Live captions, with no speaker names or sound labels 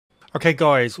Okay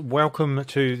guys, welcome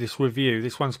to this review.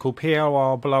 This one's called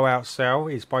PLR Blowout Sale.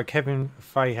 It's by Kevin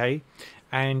Fahey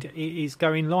and it is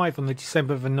going live on the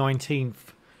December the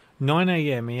 19th, 9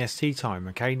 AM EST time.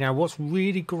 Okay, now what's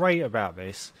really great about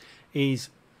this is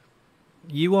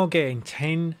you are getting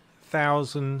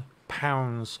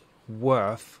 £10,000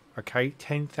 worth, okay,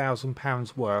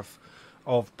 £10,000 worth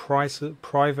of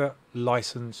private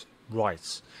license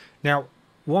rights. Now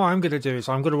what I'm going to do is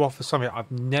I'm going to offer something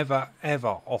I've never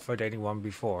ever offered anyone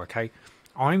before. Okay,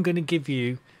 I'm going to give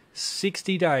you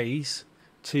 60 days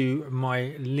to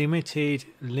my limited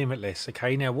Limitless.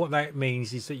 Okay, now what that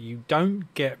means is that you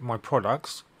don't get my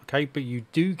products, okay, but you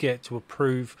do get to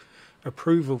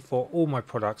approval for all my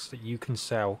products that you can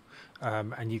sell,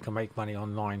 and you can make money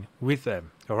online with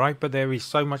them. All right, but there is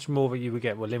so much more that you would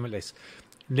get with Limitless,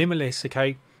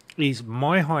 okay, is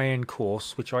my high-end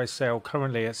course, which I sell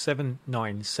currently at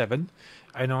 $797,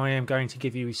 and I am going to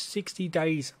give you 60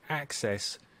 days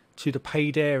access to the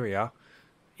paid area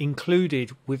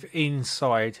included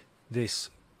inside this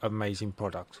amazing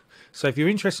product. So if you're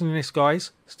interested in this,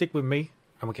 guys, stick with me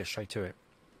and we'll get straight to it.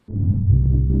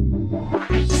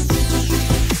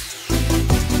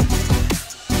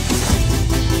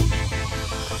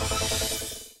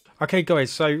 Okay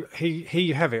guys, so here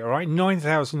you have it. All right,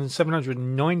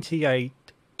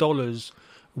 $9,798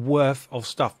 worth of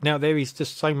stuff. Now there is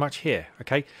just so much here.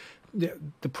 Okay,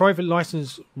 the private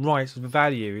license rights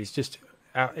value is just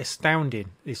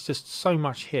astounding. It's just so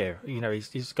much here. You know, it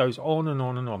just goes on and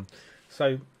on and on.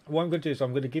 So what I'm going to do is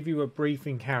I'm going to give you a brief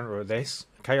encounter of this.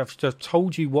 Okay, I've just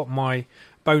told you what my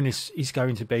bonus is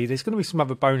going to be. There's going to be some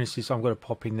other bonuses I'm going to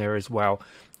pop in there as well.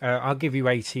 I'll give you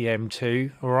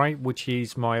ATM2, all right, which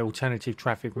is my alternative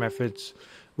traffic methods,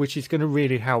 which is going to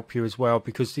really help you as well,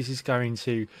 because this is going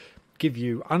to give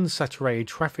you unsaturated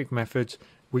traffic methods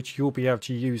which you'll be able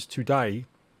to use today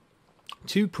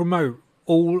to promote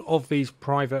all of these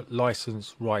private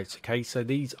license rights. Okay, so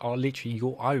these are literally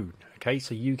your own. Okay,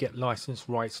 so you get license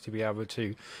rights to be able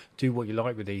to do what you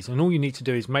like with these, and all you need to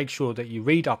do is make sure that you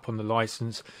read up on the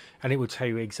license and it will tell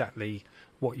you exactly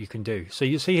what you can do. So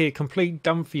you see here, complete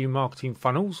done for you marketing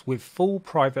funnels with full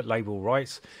private label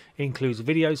rights. It includes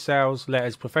video sales,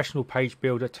 letters, professional page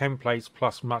builder, templates,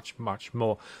 plus much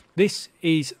more. This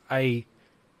is a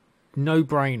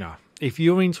no-brainer. If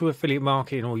you're into affiliate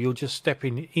marketing, or you're just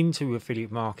stepping into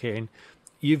affiliate marketing,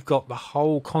 you've got the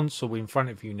whole console in front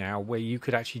of you now where you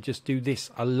could actually just do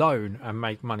this alone and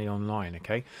make money online.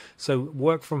 Okay, so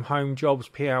work from home jobs,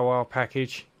 PLR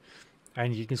package,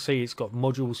 and you can see it's got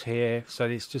modules here, so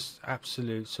it's just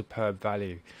absolute superb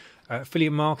value.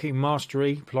 Affiliate marketing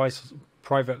mastery,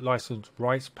 private license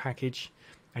rights package,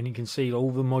 and you can see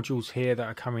all the modules here that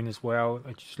are coming as well.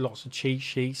 Just lots of cheat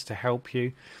sheets to help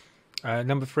you.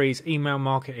 Number 3 is email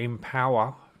marketing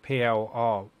power,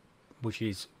 PLR, which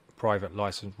is private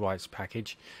license rights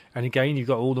package, and again you've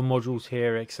got all the modules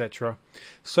here, etc.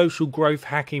 Social growth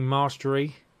hacking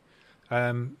mastery,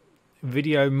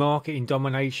 video marketing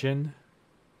domination,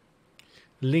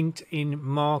 LinkedIn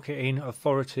marketing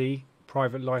authority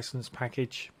private license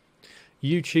package,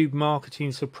 YouTube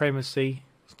marketing supremacy.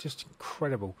 It's just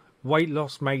incredible. Weight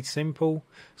loss made simple.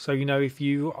 So you know, if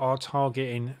you are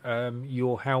targeting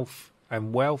your health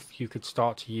and wealth, you could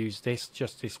start to use this,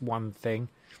 just this one thing.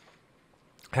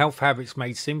 Health habits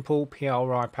made simple,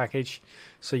 PLR package.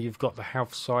 So you've got the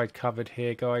health side covered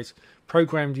here, guys.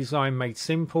 Program design made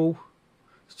simple.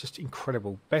 It's just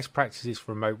incredible. Best practices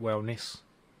for remote wellness.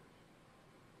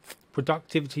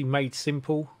 Productivity made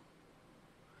simple.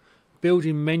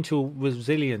 Building mental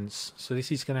resilience. So this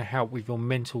is going to help with your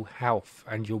mental health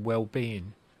and your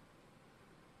well-being.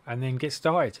 And then get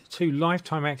started. 2,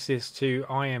 lifetime access to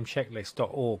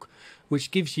imchecklist.org,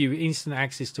 which gives you instant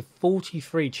access to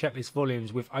 43 checklist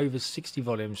volumes with over 60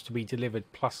 volumes to be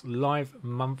delivered, plus live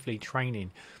monthly training.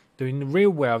 In the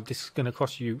real world, this is going to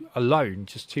cost you alone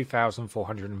just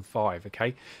 $2,405.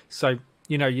 Okay, so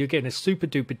you know you're getting a super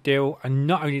duper deal, and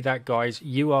not only that, guys,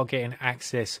 you are getting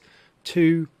access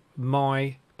to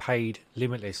my paid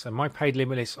Limitless. And my paid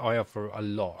Limitless, I offer a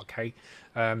lot. Okay,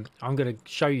 I'm going to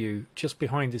show you just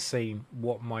behind the scene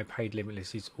what my paid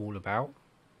Limitless is all about.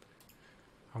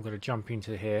 I'm going to jump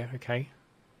into here. Okay,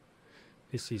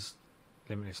 this is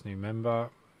Limitless new member.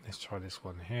 Let's try this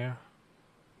one here.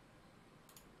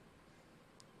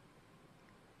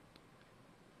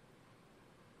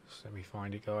 Let me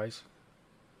find it, guys.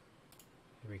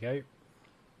 Here we go. I'm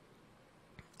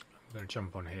going to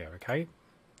jump on here. Okay,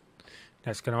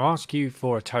 now it's going to ask you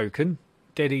for a token.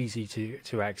 Dead easy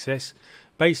to access.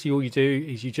 Basically all you do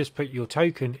is you just put your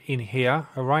token in here,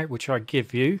 all right, which I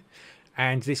give you,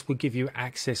 and this will give you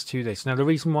access to this. Now, the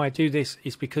reason why I do this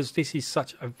is because this is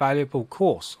such a valuable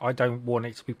course. I don't want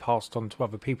it to be passed on to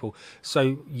other people.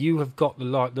 So you have got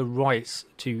the rights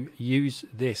to use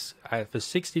this for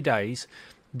 60 days.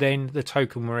 Then the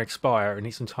token will expire, and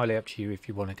it's entirely up to you if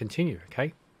you want to continue.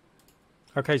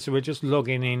 Okay, so we're just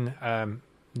logging in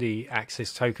the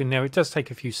access token. Now, it does take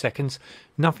a few seconds.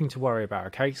 Nothing to worry about,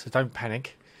 okay? So don't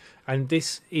panic. And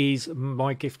this is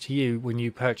my gift to you when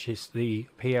you purchase the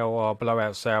PLR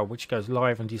Blowout sale, which goes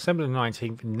live on December the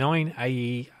 19th, 9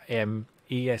 a.m.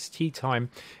 EST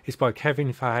time. It's by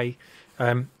Kevin Fahey.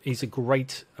 He's a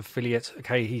great affiliate.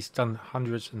 Okay, he's done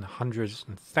hundreds and hundreds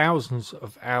and thousands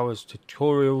of hours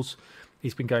tutorials.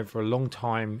 He's been going for a long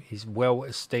time. He's well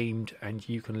esteemed, and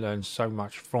you can learn so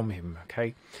much from him.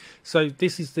 Okay, so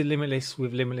this is the Limitless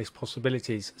with limitless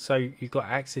possibilities. So you've got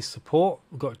access support.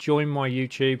 We've got join my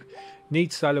YouTube,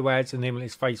 need solo ads, and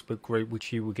Limitless Facebook group,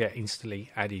 which you will get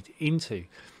instantly added into.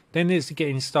 Then there's the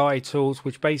getting started tools,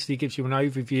 which basically gives you an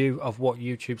overview of what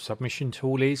YouTube submission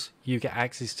tool is. You get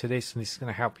access to this, and this is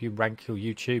going to help you rank your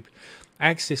YouTube.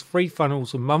 Access free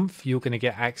funnels a month. You're going to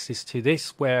get access to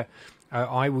this, where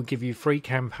I will give you free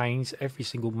campaigns every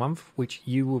single month, which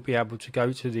you will be able to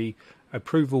go to the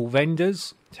approval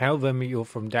vendors, tell them you're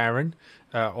from Darren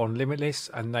on Limitless,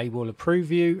 and they will approve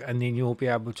you, and then you'll be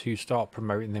able to start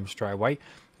promoting them straight away.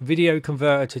 Video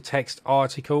converter to text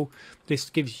article. This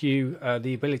gives you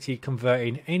the ability of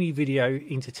converting any video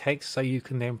into text, so you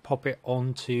can then pop it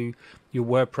onto your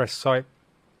WordPress site.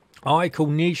 Article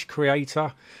niche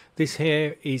creator. This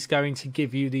here is going to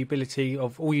give you the ability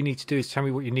of, all you need to do is tell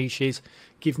me what your niche is.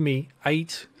 Give me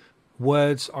 8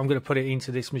 words. I'm going to put it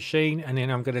into this machine, and then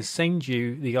I'm going to send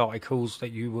you the articles that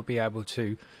you will be able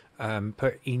to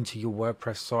put into your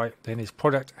WordPress site. Then there's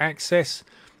product access.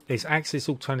 There's access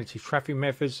alternative traffic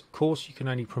methods. Of course, you can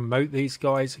only promote these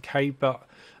guys, okay, but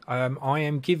I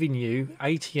am giving you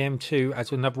ATM2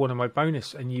 as another one of my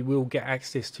bonus, and you will get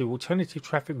access to alternative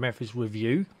traffic methods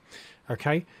review,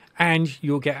 okay, and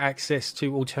you'll get access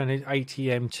to alternate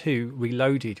ATM2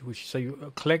 reloaded, which, so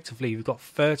you, collectively you've got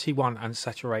 31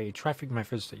 unsaturated traffic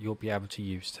methods that you'll be able to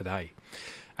use today.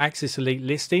 Access elite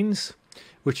listings,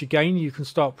 which again you can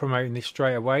start promoting this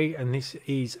straight away, and this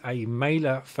is a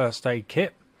mailer first aid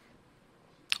kit.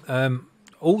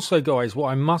 Also, guys, what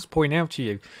I must point out to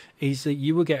you is that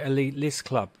you will get Elite List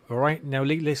Club. All right, now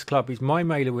Elite List Club is my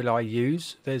mailer will I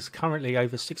use. There's currently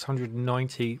over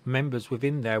 690 members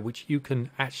within there, which you can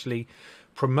actually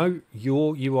promote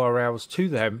your URLs to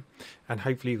them, and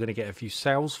hopefully you're going to get a few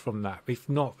sales from that. If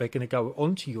not, they're going to go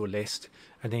onto your list,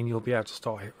 and then you'll be able to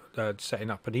start setting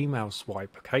up an email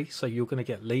swipe. Okay, so you're going to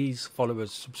get leads,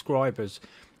 followers, subscribers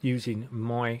using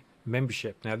my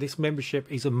membership. Now, this membership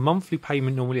is a monthly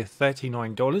payment, normally of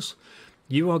 $39.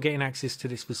 You are getting access to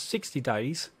this for 60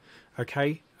 days,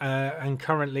 okay, and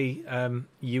currently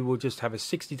you will just have a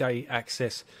 60-day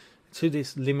access to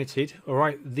this limited. All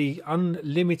right, the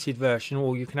unlimited version,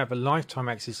 or you can have a lifetime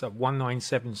access at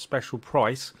 $197 special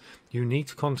price. You need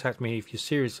to contact me if you're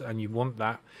serious and you want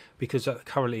that, because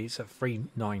currently it's at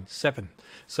 $397.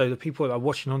 So the people that are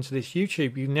watching onto this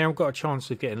YouTube, you've now got a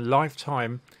chance of getting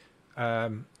lifetime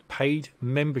paid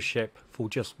membership for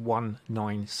just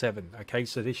 $197. Okay,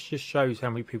 so this just shows how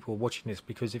many people are watching this,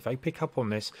 because if they pick up on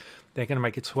this, they're going to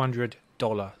make a $200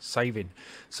 saving.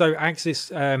 So access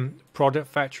product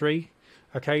factory.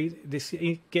 Okay, this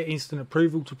get instant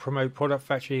approval to promote product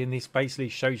factory, and this basically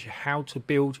shows you how to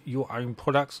build your own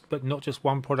products, but not just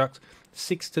one product,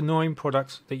 6 to 9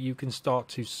 products that you can start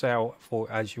to sell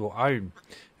for as your own.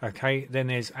 Okay, then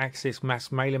there's access mass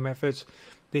mailer methods.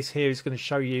 This here is going to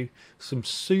show you some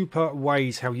super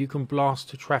ways how you can blast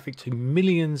to traffic to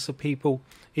millions of people,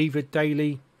 either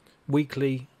daily,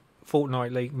 weekly,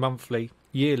 fortnightly, monthly,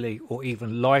 yearly, or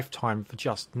even lifetime for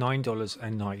just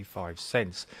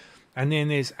 $9.95. And then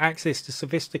there's access to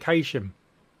sophistication,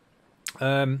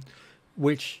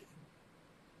 which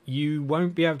you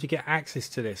won't be able to get access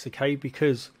to this, okay,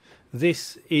 because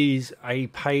this is a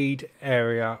paid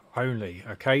area only.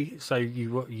 Okay, so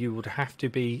you would have to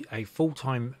be a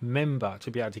full-time member to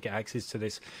be able to get access to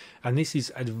this, and this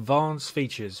is advanced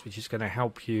features which is going to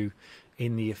help you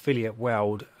in the affiliate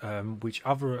world, which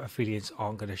other affiliates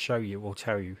aren't going to show you or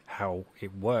tell you how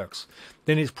it works.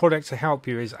 Then it's product to help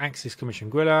you is Access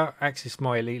Commission Griller, Access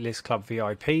My Elite List Club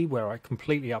VIP, where I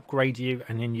completely upgrade you,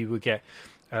 and then you will get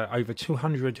over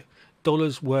 $200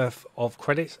 worth of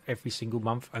credits every single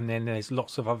month. And then there's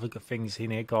lots of other good things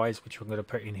in here, guys, which I'm going to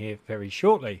put in here very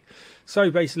shortly. So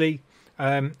basically,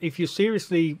 If you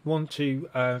seriously want to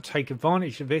take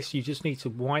advantage of this, you just need to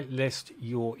whitelist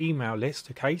your email list,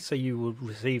 okay? So you will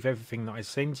receive everything that I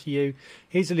send to you.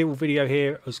 Here's a little video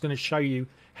here. I was going to show you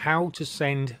how to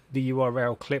send the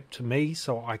URL clip to me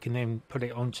so I can then put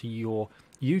it onto your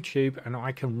YouTube and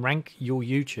I can rank your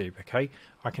YouTube, okay?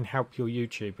 I can help your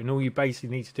YouTube. And all you basically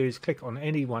need to do is click on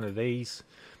any one of these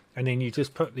and then you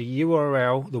just put the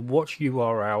URL, the watch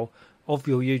URL of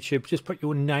your YouTube. Just put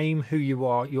your name, who you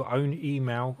are, your own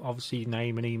email, obviously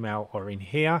name and email are in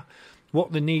here,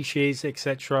 what the niche is,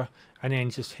 etc., and then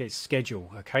just hit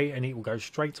schedule, okay? And it will go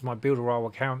straight to my Builder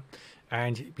account,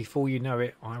 and before you know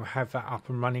it, I'll have that up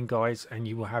and running, guys, and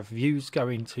you will have views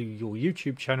going to your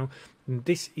YouTube channel. And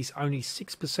this is only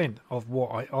 6% of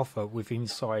what I offer with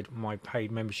inside my paid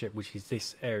membership, which is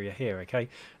this area here, okay?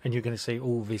 And you're going to see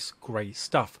all this great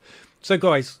stuff. So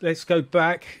guys, let's go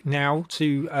back now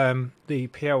to the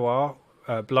PLR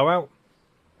Blowout.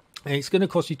 And it's going to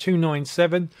cost you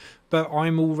 $297, but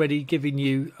I'm already giving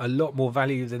you a lot more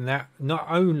value than that. Not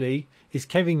only is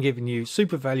Kevin giving you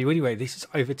super value anyway, this is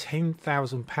over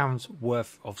 £10,000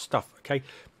 worth of stuff, okay?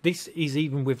 This is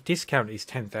even with discount is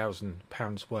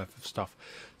 £10,000 worth of stuff.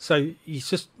 So it's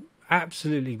just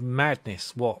absolutely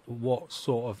madness what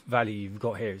sort of value you've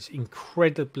got here. It's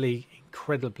incredibly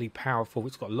powerful.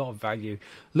 It's got a lot of value,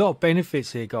 a lot of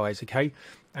benefits here, guys, okay?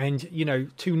 And you know,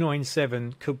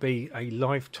 297 could be a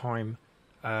lifetime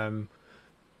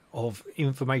of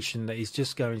information that is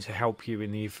just going to help you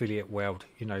in the affiliate world,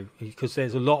 you know, because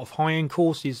there's a lot of high-end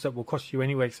courses that will cost you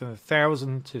anywhere from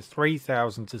 £1,000 to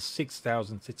 £3,000 to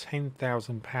 £6,000 to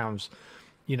 £10,000.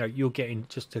 You know, you're getting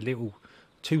just a little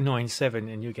 297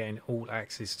 and you're getting all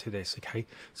access to this, okay?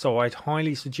 So I'd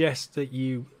highly suggest that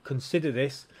you consider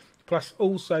this. Plus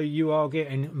also you are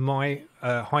getting my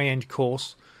high-end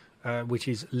course, which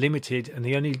is limited, and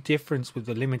the only difference with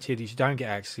the limited is you don't get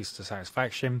access to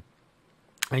satisfaction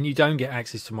and you don't get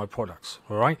access to my products.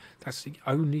 All right, that's the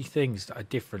only things that are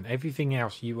different. Everything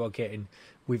else you are getting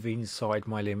with inside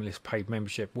my Limitless paid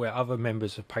membership, where other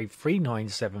members have paid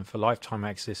 $397 for lifetime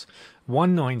access,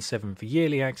 $197 for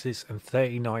yearly access, and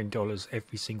 $39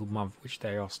 every single month, which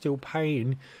they are still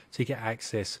paying to get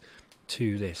access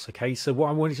to this. Okay, so what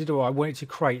I wanted to do, I wanted to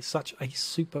create such a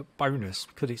super bonus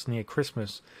because it's near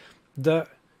Christmas that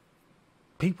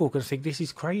people are going to think this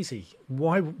is crazy.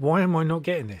 Why am I not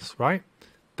getting this, right?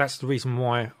 That's the reason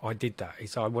why I did that,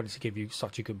 is I wanted to give you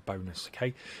such a good bonus.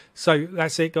 Okay, so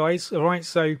that's it, guys. All right,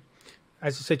 so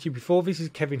as I said to you before, this is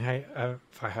Kevin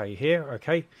Fahey here,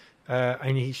 okay,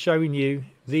 and he's showing you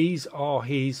these are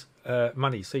his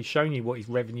money. So he's showing you what his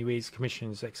revenue is,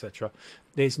 commissions, etc.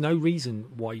 There's no reason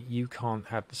why you can't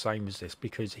have the same as this,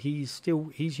 because he's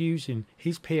using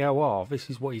his PLR. This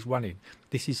is what he's running.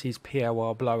 This is his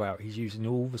PLR Blowout. He's using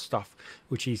all the stuff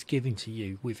which he's giving to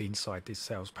you with inside this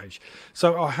sales page.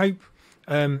 So I hope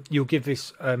you'll give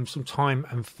this some time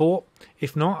and thought.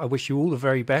 If not, I wish you all the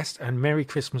very best and Merry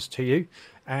Christmas to you,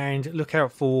 and look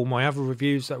out for my other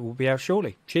reviews that will be out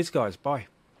shortly. Cheers, guys. Bye.